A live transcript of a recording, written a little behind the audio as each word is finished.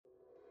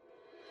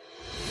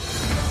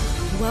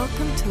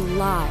Welcome to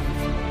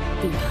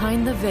Live,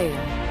 Behind the Veil,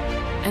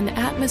 an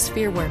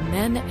atmosphere where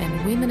men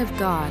and women of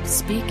God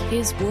speak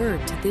His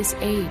word to this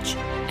age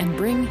and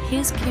bring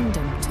His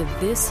kingdom to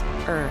this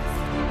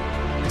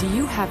earth. Do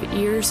you have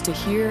ears to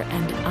hear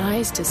and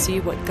eyes to see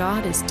what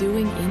God is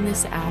doing in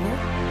this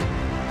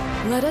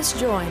hour? Let us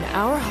join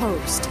our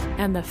host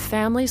and the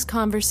family's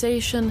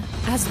conversation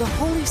as the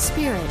Holy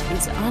Spirit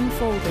is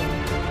unfolding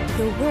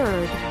the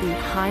Word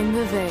behind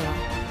the veil.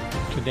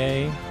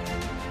 Today,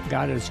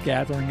 God is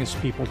gathering His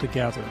people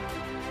together.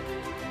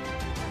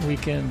 We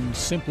can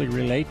simply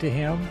relate to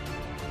Him,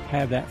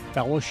 have that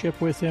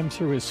fellowship with Him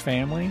through His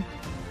family,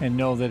 and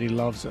know that He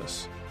loves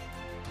us.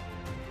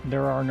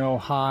 There are no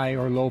high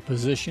or low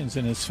positions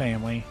in His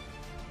family.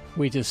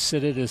 We just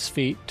sit at His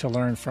feet to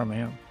learn from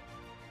Him.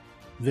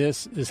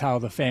 This is how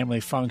the family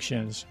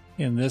functions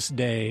in this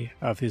day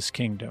of His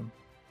kingdom.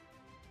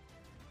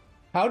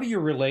 How do you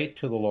relate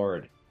to the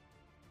Lord?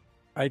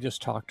 I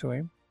just talk to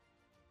Him.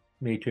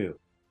 Me too.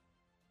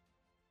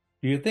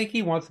 Do you think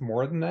He wants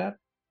more than that?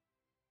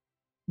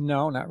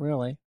 No, not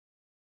really.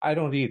 I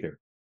don't either.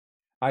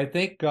 I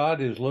think God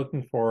is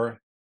looking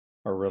for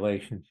a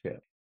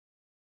relationship.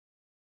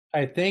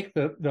 I think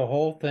that the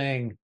whole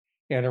thing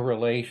in a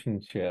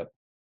relationship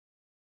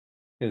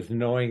is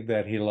knowing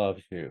that He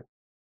loves you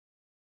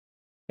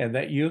and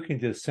that you can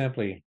just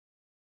simply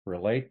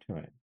relate to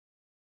Him,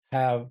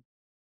 have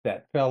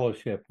that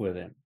fellowship with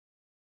Him.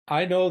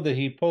 I know that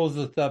He pulls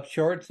us up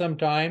short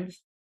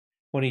sometimes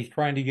when He's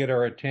trying to get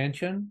our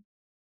attention,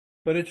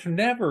 but it's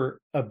never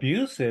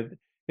abusive.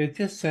 It's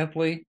just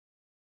simply,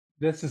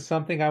 this is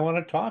something I want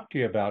to talk to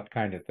you about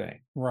kind of thing.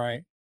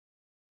 Right.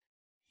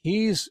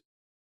 He's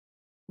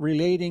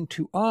relating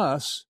to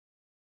us,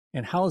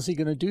 and how is He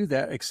going to do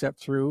that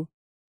except through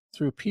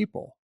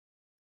people?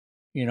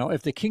 You know,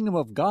 if the kingdom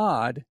of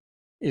God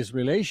is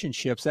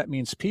relationships, that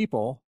means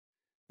people.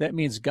 That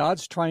means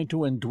God's trying to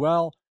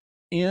indwell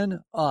in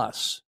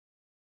us,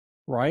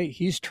 right?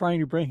 He's trying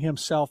to bring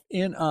Himself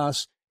in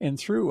us and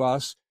through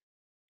us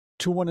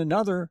to one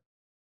another,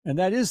 and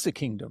that is the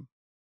kingdom.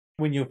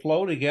 When you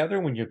flow together,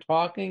 when you're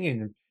talking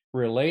and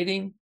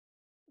relating,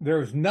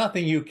 there's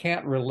nothing you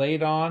can't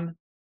relate on.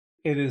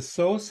 It is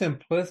so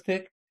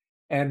simplistic,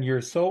 and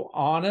you're so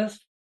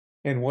honest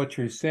in what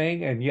you're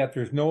saying, and yet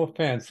there's no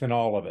offense in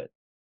all of it.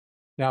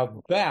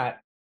 Now, that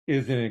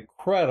is an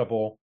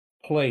incredible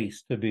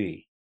place to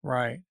be.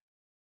 Right.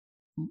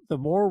 The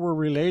more we're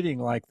relating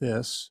like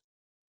this,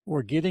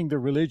 we're getting the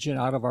religion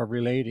out of our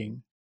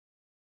relating.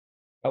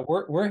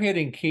 We're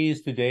hitting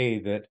keys today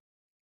that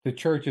the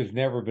church has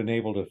never been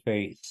able to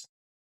face.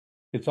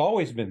 It's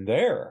always been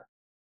there.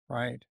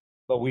 Right.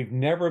 But we've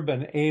never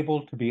been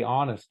able to be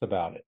honest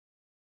about it.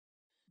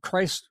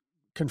 Christ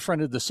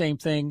confronted the same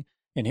thing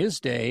in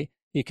His day.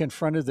 He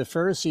confronted the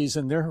Pharisees,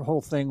 and their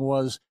whole thing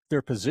was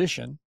their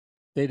position.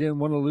 They didn't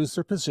want to lose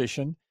their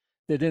position.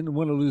 They didn't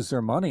want to lose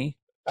their money.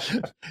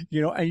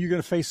 You know, and you're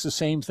going to face the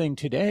same thing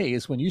today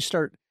is when you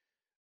start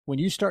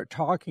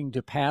talking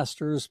to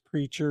pastors,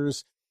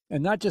 preachers,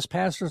 and not just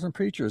pastors and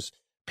preachers,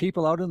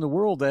 people out in the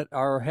world that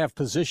have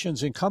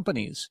positions in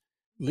companies,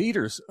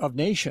 leaders of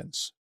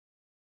nations.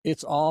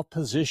 It's all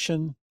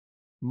position,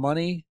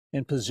 money,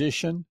 and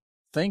position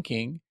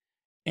thinking,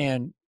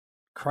 and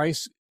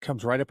Christ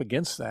comes right up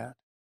against that.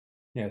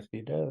 Yes, He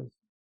does.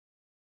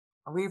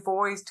 We've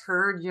always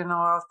heard,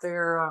 out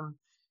there,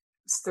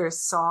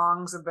 there's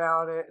songs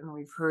about it, and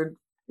we've heard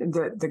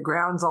that the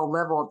ground's all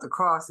level at the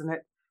cross, and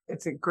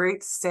it's a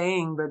great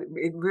saying, but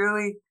it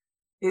really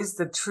is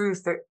the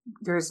truth that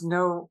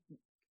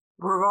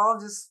we're all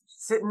just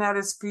sitting at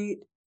His feet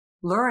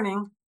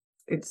learning.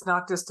 It's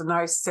not just a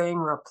nice saying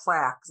or a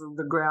plaque.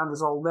 The ground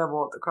is all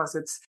level at the cross.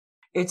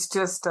 It's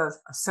just a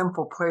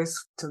simple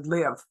place to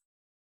live.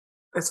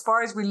 As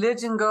far as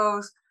religion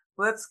goes,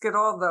 let's get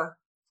all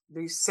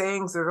these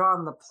sayings that are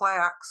on the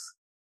plaques,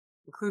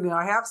 including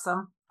I have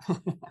some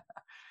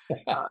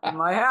in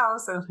my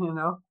house, and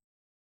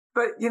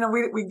but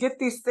we get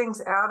these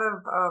things out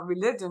of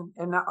religion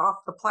and off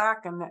the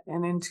plaque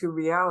and into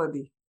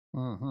reality.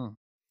 Mm-hmm.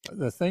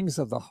 The things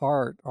of the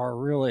heart are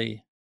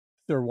really,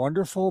 they're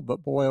wonderful,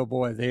 but boy, oh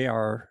boy,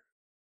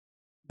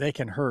 they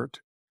can hurt.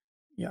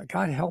 Yeah,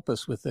 God help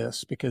us with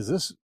this, because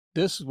this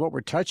is what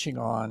we're touching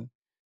on.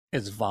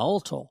 It's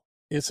volatile.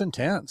 It's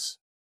intense.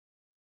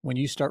 When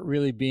you start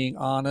really being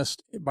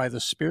honest by the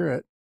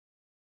Spirit.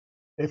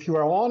 If you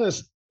are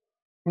honest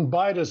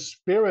by the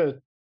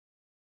Spirit,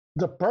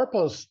 the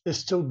purpose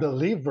is to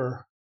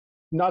deliver,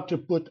 not to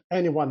put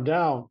anyone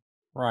down.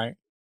 Right.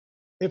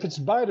 If it's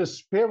by the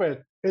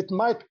Spirit, it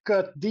might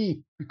cut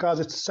deep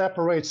because it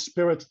separates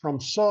spirit from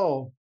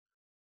soul.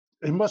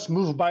 It must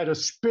move by the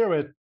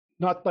Spirit,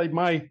 not by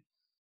my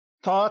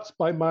thoughts,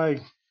 by my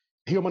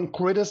human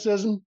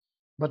criticism,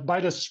 but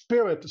by the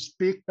Spirit to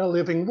speak a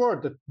living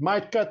word that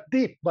might cut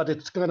deep, but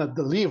it's going to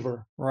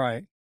deliver.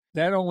 Right.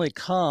 That only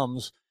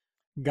comes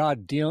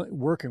God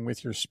working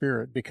with your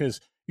spirit, because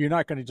you're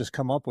not going to just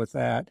come up with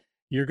that.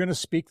 You're going to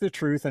speak the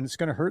truth, and it's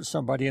going to hurt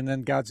somebody, and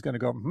then God's going to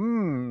go,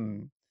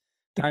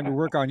 time to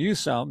work on you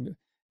some,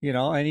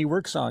 and He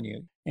works on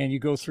you. and you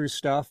go through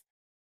stuff,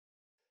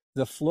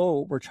 the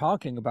flow we're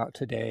talking about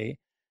today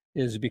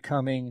is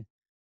becoming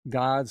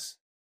God's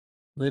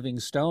living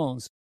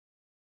stones.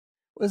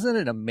 Isn't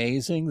it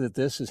amazing that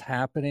this is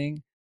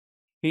happening?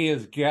 He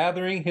is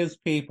gathering his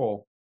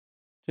people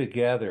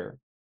together,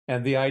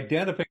 and the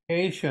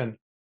identification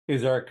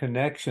is our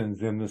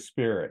connections in the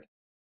Spirit.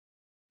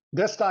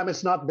 This time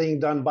it's not being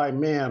done by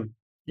man.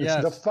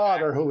 It's the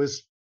Father who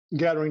is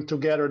gathering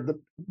together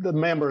the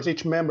members,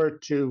 each member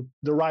to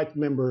the right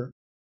member.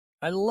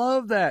 I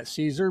love that,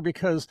 Caesar,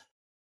 because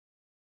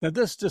now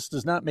this just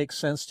does not make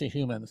sense to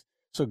humans.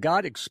 So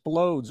God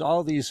explodes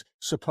all these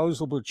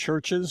supposable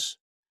churches,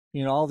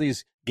 all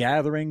these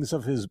gatherings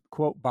of his,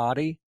 quote,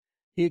 body.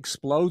 He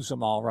explodes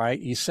them all, right?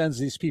 He sends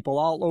these people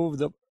all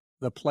over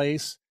the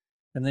place,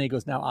 and then he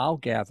goes, now I'll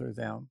gather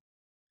them.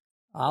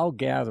 I'll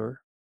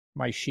gather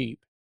my sheep.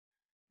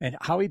 And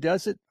how he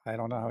does it, I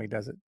don't know how he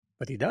does it,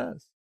 but he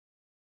does.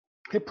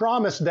 He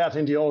promised that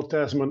in the Old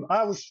Testament.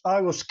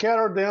 I will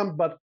scatter them,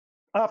 but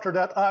after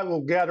that I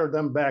will gather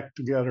them back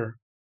together.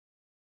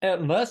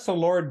 Unless the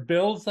Lord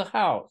builds a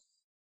house,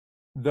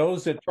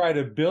 those that try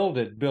to build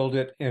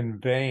it in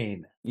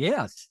vain.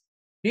 Yes.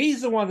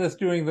 He's the one that's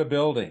doing the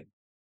building.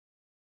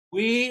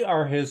 We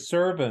are his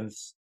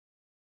servants,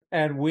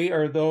 and we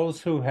are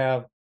those who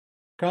have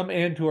come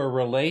into a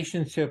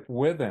relationship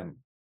with him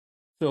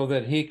so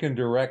that he can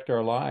direct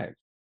our lives.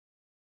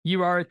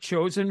 You are a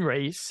chosen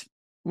race.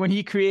 When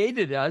he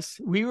created us,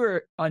 we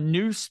were a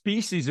new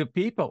species of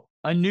people,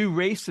 a new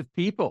race of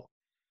people.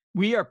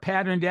 We are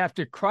patterned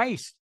after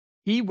Christ.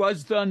 He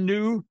was the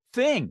new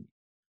thing.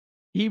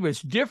 He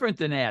was different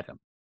than Adam.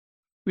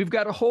 We've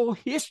got a whole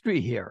history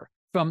here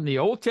from the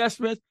Old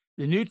Testament,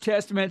 the New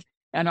Testament,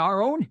 and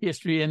our own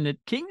history in the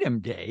Kingdom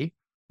Day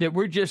that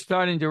we're just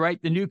starting to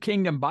write the New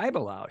Kingdom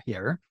Bible out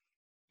here.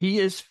 He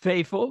is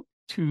faithful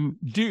to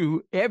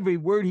do every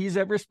word he's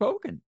ever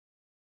spoken.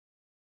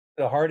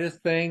 The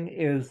hardest thing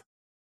is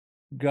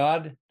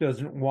God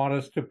doesn't want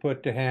us to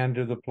put the hand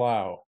to the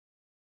plow.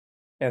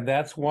 And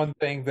that's one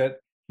thing that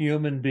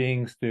human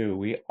beings do.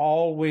 We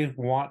always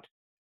want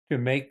to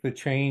make the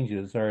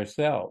changes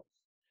ourselves.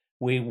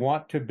 We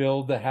want to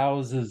build the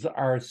houses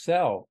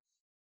ourselves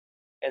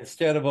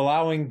instead of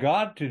allowing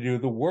God to do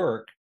the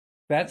work.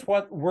 That's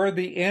where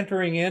the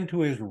entering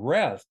into his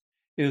rest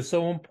is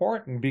so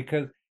important,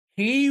 because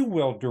he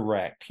will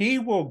direct, he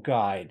will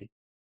guide.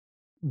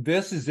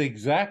 This is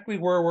exactly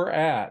where we're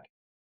at.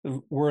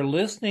 We're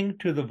listening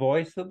to the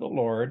voice of the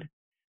Lord.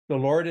 The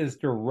Lord is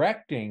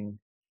directing,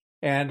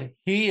 and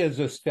he is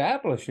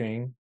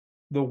establishing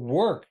the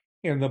work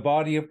in the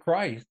body of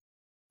Christ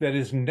that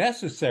is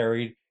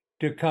necessary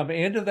to come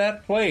into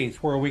that place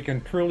where we can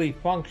truly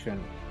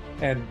function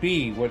and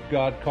be what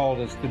God called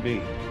us to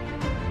be.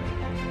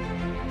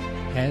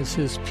 As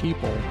his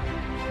people,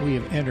 we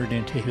have entered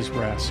into his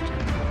rest.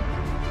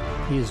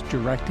 He is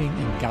directing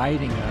and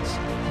guiding us,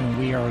 and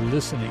we are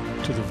listening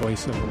to the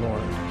voice of the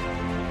Lord.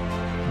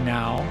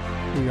 Now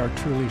we are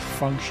truly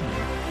functioning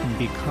and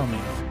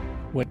becoming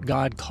what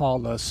God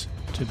called us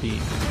to be.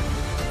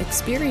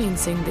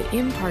 Experiencing the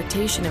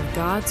impartation of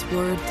God's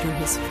Word through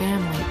his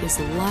family is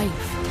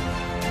life.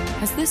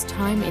 Has this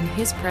time in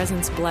his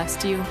presence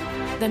blessed you?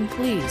 Then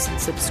please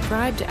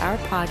subscribe to our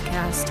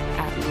podcast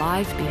at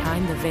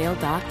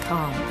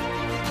livebehindtheveil.com.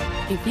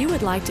 If you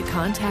would like to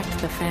contact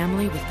the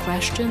family with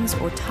questions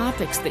or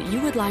topics that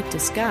you would like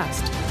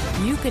discussed,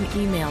 you can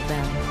email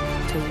them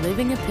to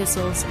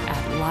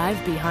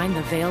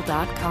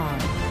livingepistles@livebehindtheveil.com.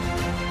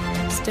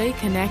 Stay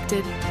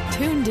connected,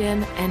 tuned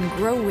in, and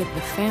grow with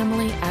the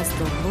family as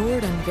the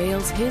Lord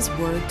unveils his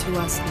word to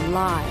us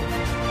live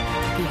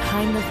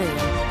behind the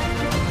veil.